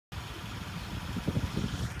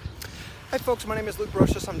Hi folks, my name is Luke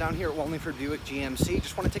Brocious. I'm down here at Wallingford Buick GMC.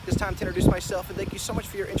 Just want to take this time to introduce myself and thank you so much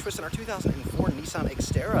for your interest in our 2004 Nissan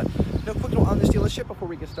Xterra. Now, quick note on this dealership before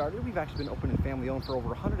we get started. We've actually been open and family owned for over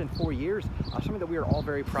 104 years, something that we are all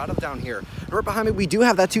very proud of down here. And right behind me, we do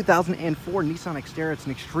have that 2004 Nissan Xterra. It's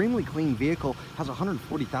an extremely clean vehicle, has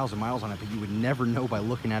 140,000 miles on it, but you would never know by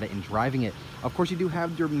looking at it and driving it. Of course, you do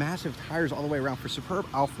have your massive tires all the way around for superb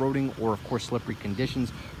off-roading or, of course, slippery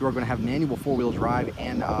conditions. You are going to have manual four-wheel drive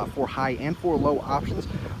and for high and for low options.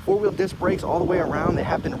 Four-wheel disc brakes all the way around. They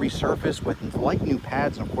have been resurfaced with like new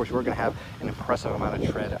pads, and of course you're going to have an impressive amount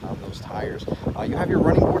of tread on those tires. You have your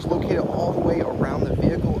running boards located all the way around the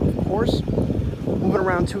vehicle. Of course, moving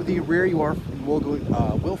around to the rear, you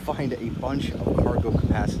will find a bunch of cargo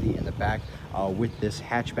capacity in the back with this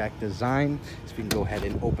hatchback design. So we can go ahead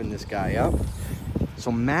and open this guy up. So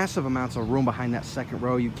massive amounts of room behind that second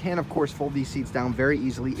row. You can, of course, fold these seats down very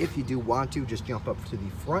easily if you do want to. Just jump up to the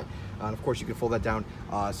front. And of course, you can fold that down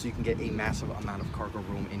so you can get a massive amount of cargo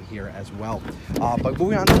room in here as well. But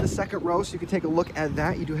moving on to the second row, so you can take a look at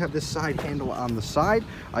that. You do have this side handle on the side.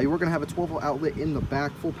 You are going to have a 12-volt outlet in the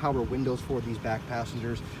back, full power windows for these back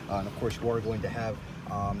passengers. And of course, you are going to have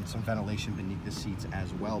some ventilation beneath the seats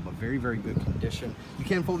as well, but very, very good condition. You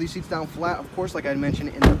can fold these seats down flat, of course, like I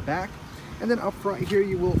mentioned, in the back. And then up front here,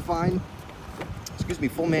 you will find,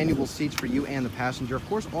 full manual seats for you and the passenger. Of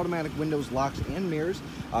course, automatic windows, locks, and mirrors.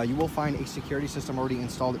 You will find a security system already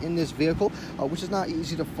installed in this vehicle, which is not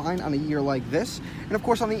easy to find on a year like this. And of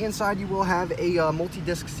course, on the inside, you will have a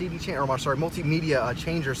multi-disc CD changer, multimedia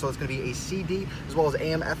changer. So it's going to be a CD as well as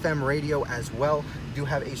AM, FM radio as well. You do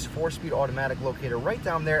have a 4-speed automatic locator right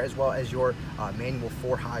down there, as well as your manual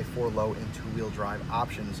 4-high, 4-low, and 2-wheel drive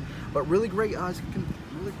options. But really great.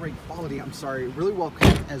 Really great quality, really well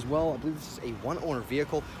kept as well. I believe this is a one-owner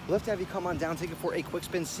vehicle. We'll have to have you come on down, take it for a quick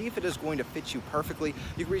spin, see if it is going to fit you perfectly.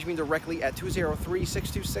 You can reach me directly at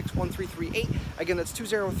 203-626-1338. Again, that's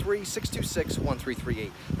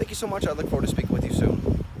 203-626-1338. Thank you so much. I look forward to speaking with you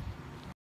soon.